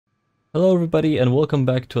Hello everybody and welcome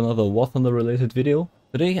back to another War Thunder related video.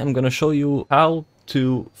 Today I'm gonna show you how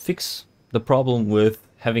to fix the problem with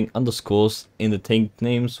having underscores in the tank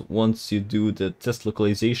names once you do the test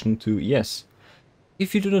localization to yes.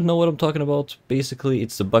 If you do not know what I'm talking about, basically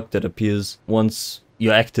it's the bug that appears once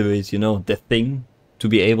you activate, the thing to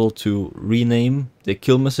be able to rename the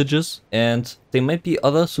kill messages, and there might be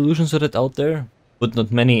other solutions for that out there, but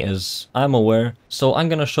not many as I'm aware. So I'm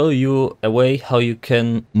gonna show you a way how you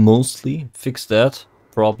can mostly fix that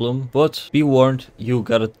problem, but be warned, you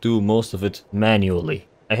gotta do most of it manually.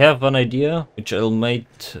 I have an idea, which I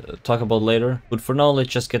might talk about later, but for now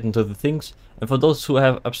let's just get into the things. And for those who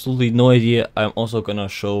have absolutely no idea, I'm also gonna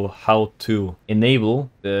show how to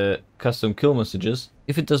enable the custom kill messages.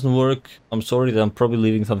 If it doesn't work, I'm sorry that I'm probably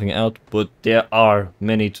leaving something out, but there are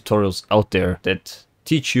many tutorials out there that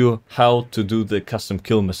teach you how to do the custom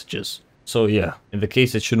kill messages. So yeah, in the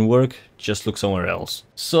case it shouldn't work, just look somewhere else.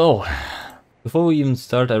 So, before we even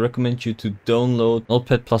start, I recommend you to download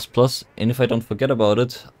Notepad++, and if I don't forget about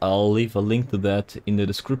it, I'll leave a link to that in the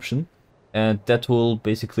description. And that will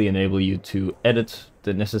basically enable you to edit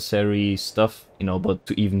the necessary stuff, but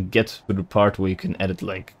to even get to the part where you can edit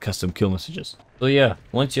like custom kill messages. So yeah,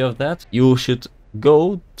 once you have that, you should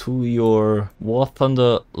go to your War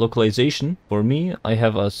Thunder localization. For me, I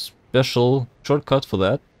have a special shortcut for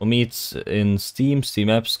that. For me, it's in Steam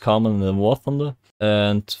Apps, Common, and then War Thunder.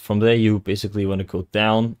 And from there, you basically want to go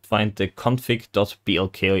down, find the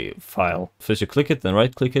config.blk file. First you click it, then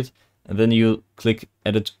right click it, and then you click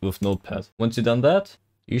edit with Notepad. Once you've done that,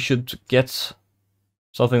 you should get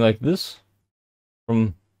something like this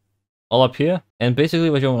from all up here. And basically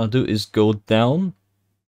what you want to do is go down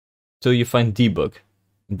till you find debug.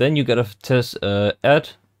 And then you gotta test add,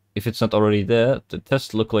 if it's not already there, the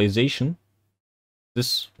test localization,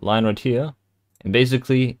 this line right here. And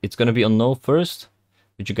basically it's gonna be on no first,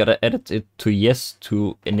 but you gotta edit it to yes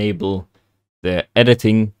to enable the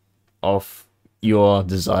editing of your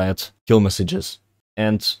desired kill messages.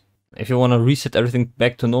 And if you want to reset everything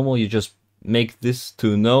back to normal, you just make this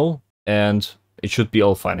to no and it should be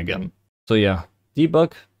all fine again. So yeah,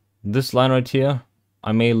 debug, this line right here,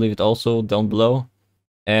 I may leave it also down below.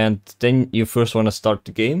 And then you first want to start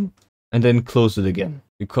the game and then close it again,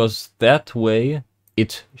 because that way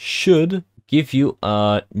it should give you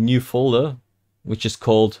a new folder which is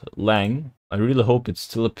called lang. I really hope it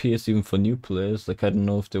still appears even for new players. Like, I don't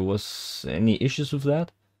know if there was any issues with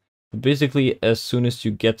that. But basically, as soon as you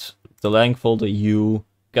get the lang folder, you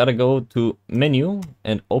gotta go to menu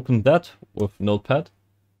and open that with Notepad.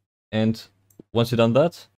 And once you've done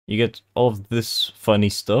that, you get all of this funny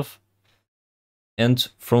stuff. And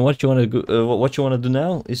from what you want to do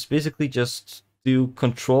now is basically just do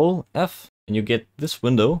Control F, and you get this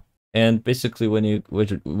window. And basically, what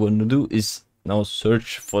you want to do is now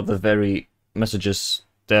search for the very messages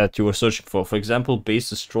that you were searching for. For example, base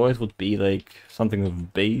destroyed would be like something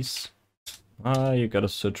with base. You gotta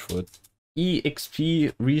search for it.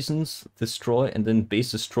 EXP reasons destroy and then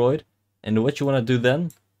base destroyed. And what you want to do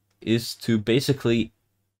then is to basically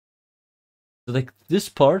select this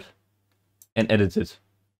part and edit it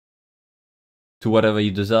to whatever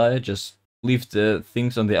you desire. Just leave the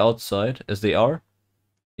things on the outside as they are.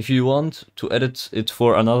 If you want to edit it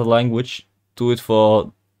for another language, do it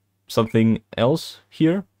for something else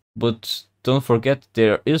here. But don't forget,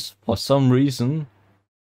 there is for some reason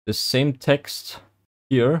the same text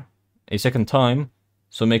here a second time,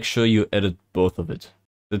 so make sure you edit both of it.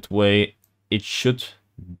 That way it should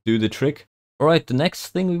do the trick. Alright, the next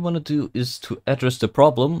thing we want to do is to address the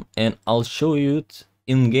problem, and I'll show you it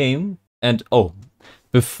in game. And oh,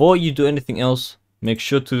 before you do anything else, make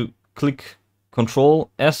sure to click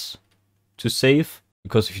Control S to save,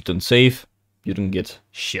 because if you don't save, you don't get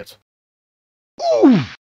shit.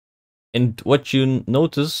 And what you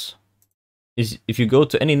notice is if you go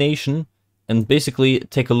to any nation and basically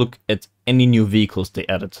take a look at any new vehicles they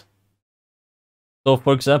added. So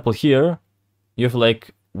for example here, you have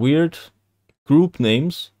like weird group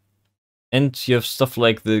names, and you have stuff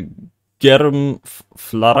like the germ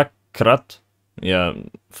flarakrat. Yeah,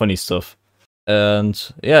 funny stuff. And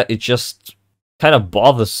yeah, it just kind of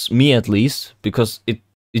bothers me, at least, because it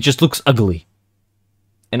just looks ugly.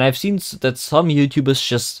 And I've seen that some YouTubers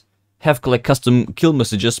just have like custom kill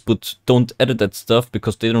messages but don't edit that stuff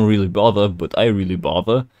because they don't really bother, but I really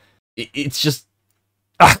bother. It's just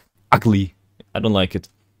ugly. I don't like it.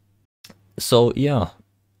 So yeah,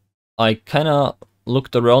 I kind of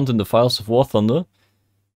looked around in the files of War Thunder,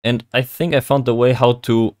 and I think I found a way how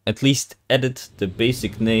to at least edit the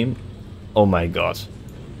basic name. Oh my god.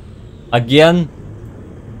 Again?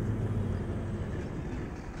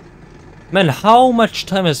 Man, how much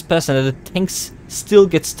time has passed and the tanks still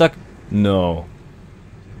get stuck? No.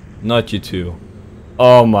 Not you two.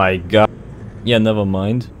 Oh my god. Yeah, never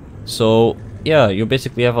mind. So, yeah, you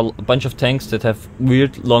basically have a bunch of tanks that have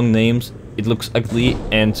weird long names. It looks ugly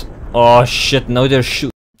and... oh shit, now they're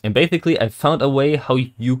shooting. And basically I found a way how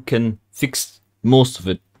you can fix most of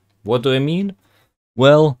it. What do I mean?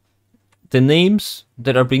 Well, the names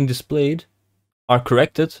that are being displayed are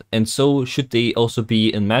corrected, and so should they also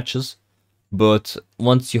be in matches. But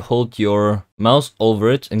once you hold your mouse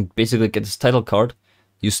over it and basically get this title card,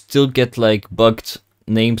 you still get like bugged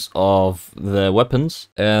names of the weapons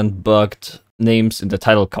and bugged names in the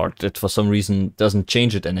title card that for some reason doesn't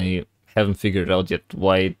change it, and I haven't figured out yet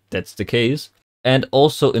why that's the case. And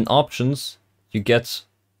also in options, you get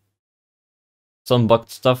some bugged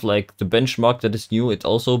stuff like the benchmark that is new, it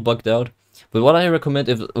also bugged out. But what I recommend,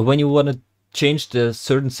 if when you want to change the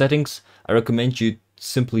certain settings, I recommend you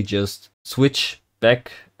simply just switch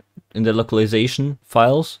back in the localization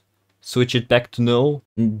files, switch it back to no,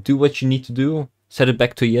 and do what you need to do, set it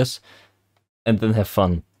back to yes, and then have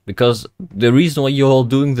fun. Because the reason why you're all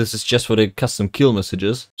doing this is just for the custom kill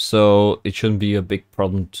messages, so it shouldn't be a big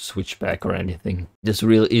problem to switch back or anything. This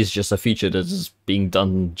really is just a feature that is being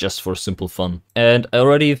done just for simple fun. And I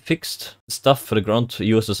already fixed stuff for the ground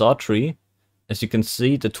USSR tree. As you can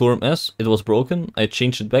see, the Turm S, it was broken, I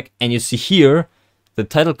changed it back, and you see here, the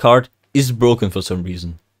title card is broken for some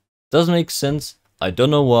reason. Doesn't make sense, I don't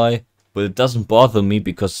know why, but it doesn't bother me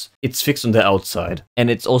because it's fixed on the outside. And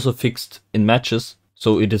it's also fixed in matches,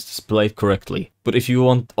 so it is displayed correctly. But if you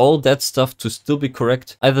want all that stuff to still be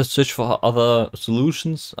correct, either search for other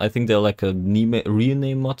solutions. I think they're like a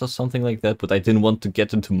rename mod or something like that, but I didn't want to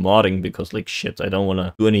get into modding because like shit, I don't want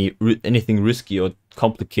to do anything risky or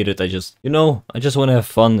complicated. I just, you know, I just want to have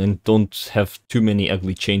fun and don't have too many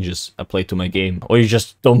ugly changes applied to my game. Or you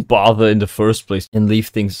just don't bother in the first place and leave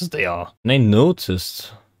things as they are. And I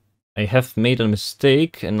noticed I have made a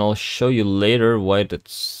mistake, and I'll show you later why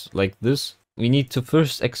that's like this. We need to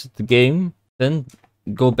first exit the game, then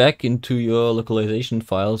go back into your localization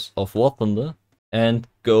files of War Thunder and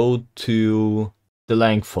go to the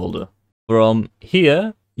lang folder. From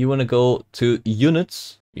here, you want to go to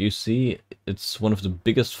units. You see, it's one of the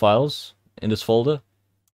biggest files in this folder.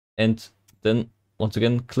 And then once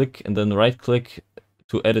again, click and then right click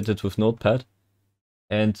to edit it with Notepad.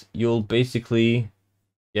 And you'll basically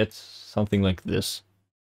get something like this,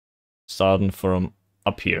 starting from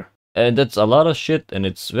up here. And that's a lot of shit, and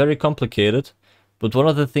it's very complicated. But one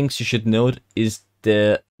of the things you should note is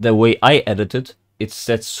the way I edit it. It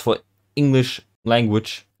sets for English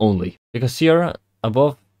language only. Because here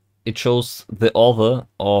above it shows the order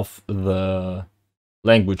of the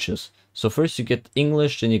languages. So first you get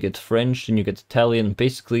English, then you get French, then you get Italian. And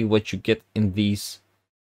basically what you get in these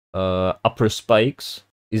upper spikes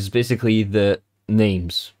is basically the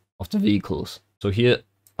names of the vehicles. So here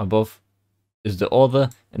above is the order,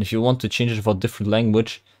 and if you want to change it for a different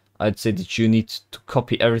language, I'd say that you need to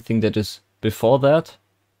copy everything that is before that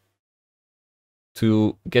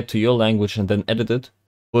to get to your language and then edit it.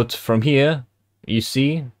 But from here, you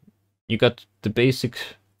see, you got the basic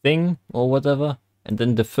thing or whatever, and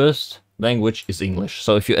then the first language is English.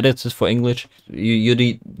 So if you edit this for English, you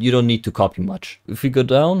don't need to copy much. If we go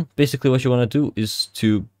down, basically what you want to do is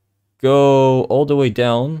to go all the way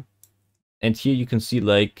down, and here you can see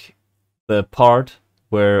like the part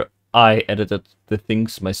where I edited the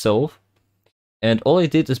things myself, and all I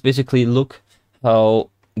did is basically look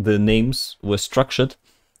how the names were structured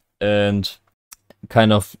and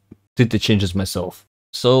kind of did the changes myself.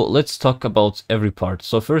 So let's talk about every part.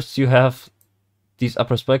 So first you have these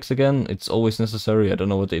upper spikes again. It's always necessary. I don't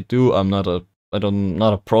know what they do. I'm not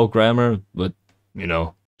a programmer, but you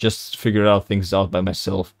know, just figure out things out by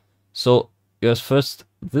myself. So you have first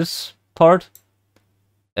this part,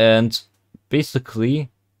 and basically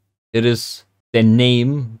it is the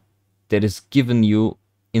name that is given you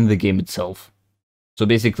in the game itself. So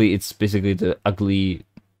basically it's basically the ugly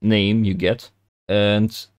name you get.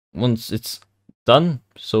 And once it's done,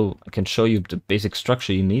 so I can show you the basic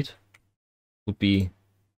structure you need, would be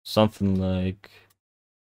something like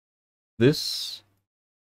this.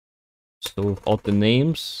 So without the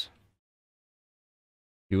names,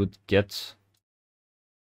 you would get,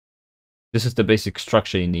 this is the basic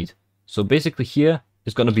structure you need. So basically here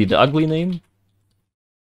is going to be the ugly name.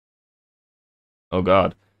 Oh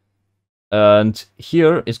god. And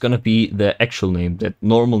here is going to be the actual name, that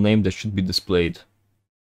normal name that should be displayed.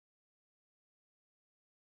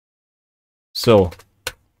 So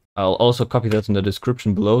I'll also copy that in the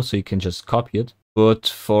description below so you can just copy it. But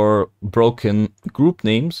for broken group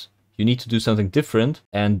names, you need to do something different,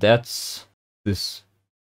 and that's this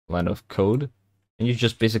line of code. And you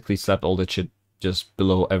just basically slap all that shit just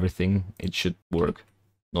below everything. It should work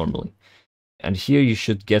normally. And here you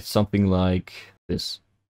should get something like this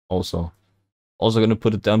also. Also gonna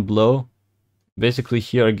put it down below. Basically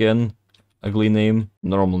here again, uglyname,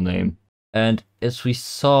 normal name. And as we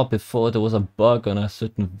saw before, there was a bug on a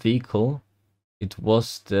certain vehicle. It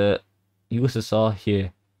was the Ussr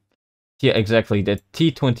here. Yeah, exactly, the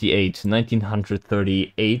T28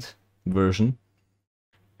 1938 version.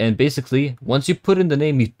 And basically, once you put in the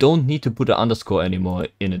name, you don't need to put an underscore anymore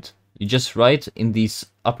in it. You just write in these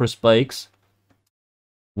upper spikes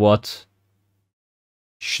what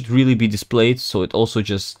should really be displayed, so it also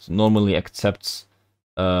just normally accepts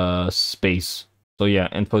space. So yeah,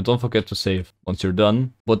 and don't forget to save once you're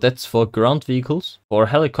done. But that's for ground vehicles. For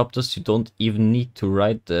helicopters, you don't even need to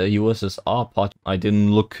write the USSR part. I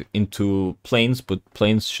didn't look into planes, but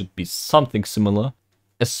planes should be something similar.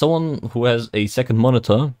 As someone who has a second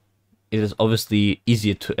monitor, it is obviously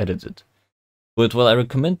easier to edit it. But what I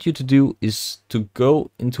recommend you to do is to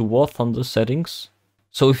go into War Thunder settings.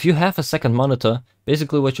 So if you have a second monitor,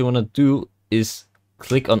 basically what you want to do is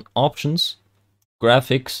click on Options,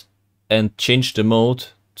 Graphics, and change the mode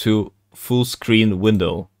to full screen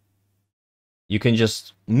window. You can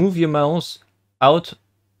just move your mouse out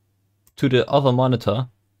to the other monitor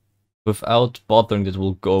without bothering that it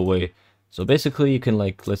will go away. So basically you can,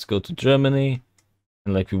 like, let's go to Germany,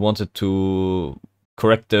 and like we wanted to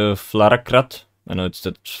correct the Flarakrad. I know it's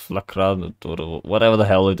that Flakrad or whatever the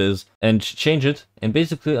hell it is, and change it. And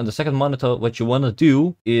basically on the second monitor, what you want to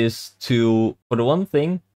do is to, for the one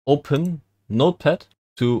thing, open Notepad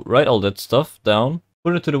to write all that stuff down,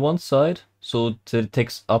 put it to the one side so that it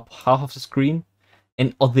takes up half of the screen,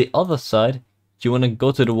 and on the other side you want to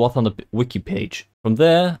go to the War Thunder wiki page. From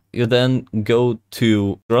there you then go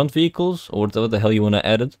to ground vehicles or whatever the hell you want to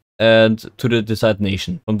add it, and to the desired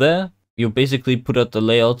nation. From there you basically put out the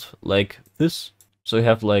layout like this, so you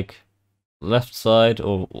have like left side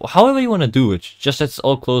or however you want to do it, just it's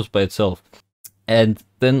all closed by itself. And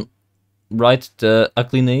then write the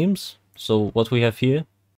ugly names. So what we have here,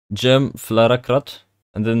 germ Flarakrad,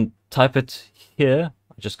 and then type it here.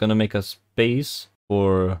 I'm just gonna make a space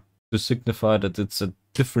to signify that it's a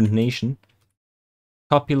different nation.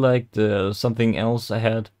 Copy like the something else I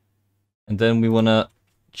had, and then we wanna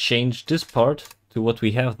change this part to what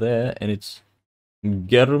we have there, and it's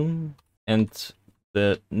germ, and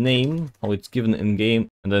the name, how it's given in game,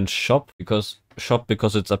 and then shop because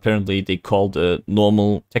it's apparently they call the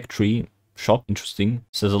normal tech tree shop. Interesting,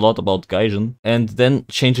 says a lot about Gaijin. And then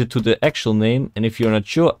change it to the actual name, and if you're not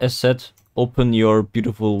sure, as said, open your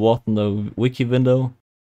beautiful War Thunder wiki window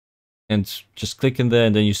and just click in there,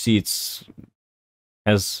 and then you see it's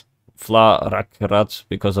has Flarakrad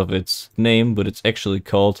because of its name, but it's actually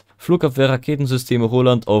called Flugabwehr-Raketensysteme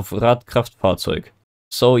Roland auf Radkraftfahrzeug.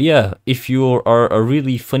 So yeah, if you are a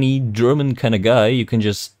really funny German kind of guy, you can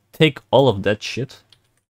just take all of that shit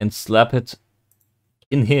and slap it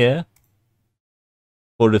in here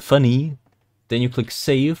for the funny, then you click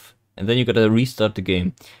save, and then you gotta restart the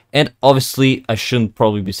game. And obviously, I shouldn't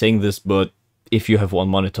probably be saying this, but if you have one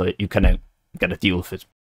monitor, you kinda gotta deal with it.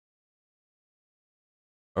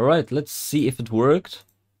 Alright, let's see if it worked.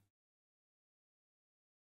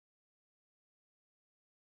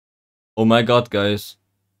 Oh my god, guys.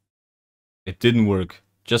 It didn't work.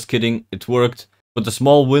 Just kidding, it worked. But the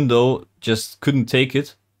small window just couldn't take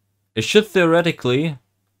it. It should theoretically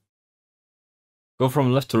go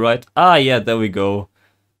from left to right. Ah, yeah, there we go.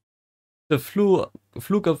 The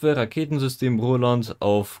Flugabwehr-Raketensystem Roland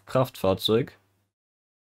auf Kraftfahrzeug.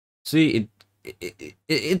 See,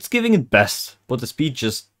 it's giving it best, but the speed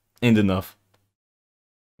just ain't enough.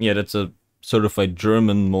 Yeah, that's a certified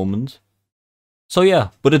German moment. So yeah,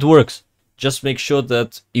 but it works. Just make sure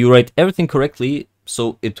that you write everything correctly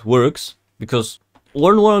so it works, because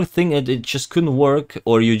one more thing it just couldn't work,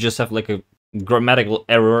 or you just have like a grammatical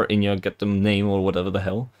error in your goddamn name or whatever the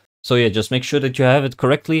hell. So yeah, just make sure that you have it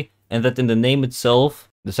correctly, and that in the name itself,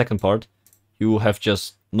 the second part, you have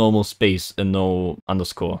just normal space and no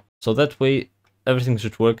underscore. So that way everything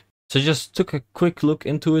should work. So I just took a quick look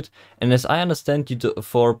into it, and as I understand,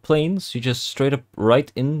 for planes, you just straight up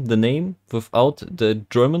write in the name without the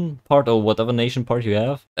German part or whatever nation part you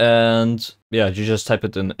have, and yeah, you just type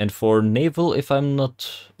it in. And for naval, if I'm not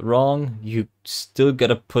wrong, you still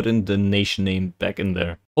gotta put in the nation name back in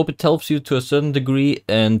there. Hope it helps you to a certain degree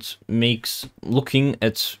and makes looking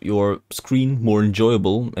at your screen more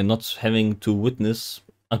enjoyable and not having to witness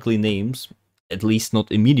ugly names, at least not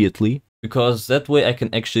immediately. because that way I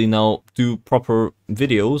can actually now do proper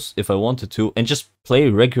videos if I wanted to and just play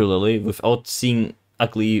regularly without seeing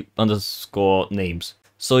ugly underscore names.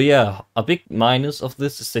 So yeah, a big minus of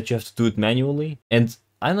this is that you have to do it manually, and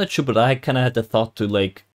I'm not sure, but I kind of had the thought to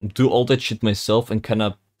like do all that shit myself and kind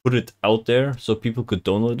of put it out there so people could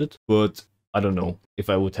download it, but I don't know if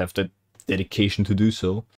I would have that dedication to do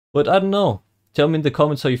so. But I don't know. Tell me in the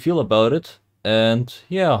comments how you feel about it. And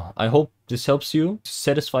yeah, I hope this helps you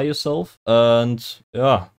satisfy yourself. And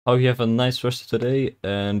yeah, hope you have a nice rest of the day.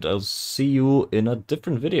 And I'll see you in a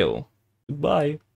different video. Goodbye.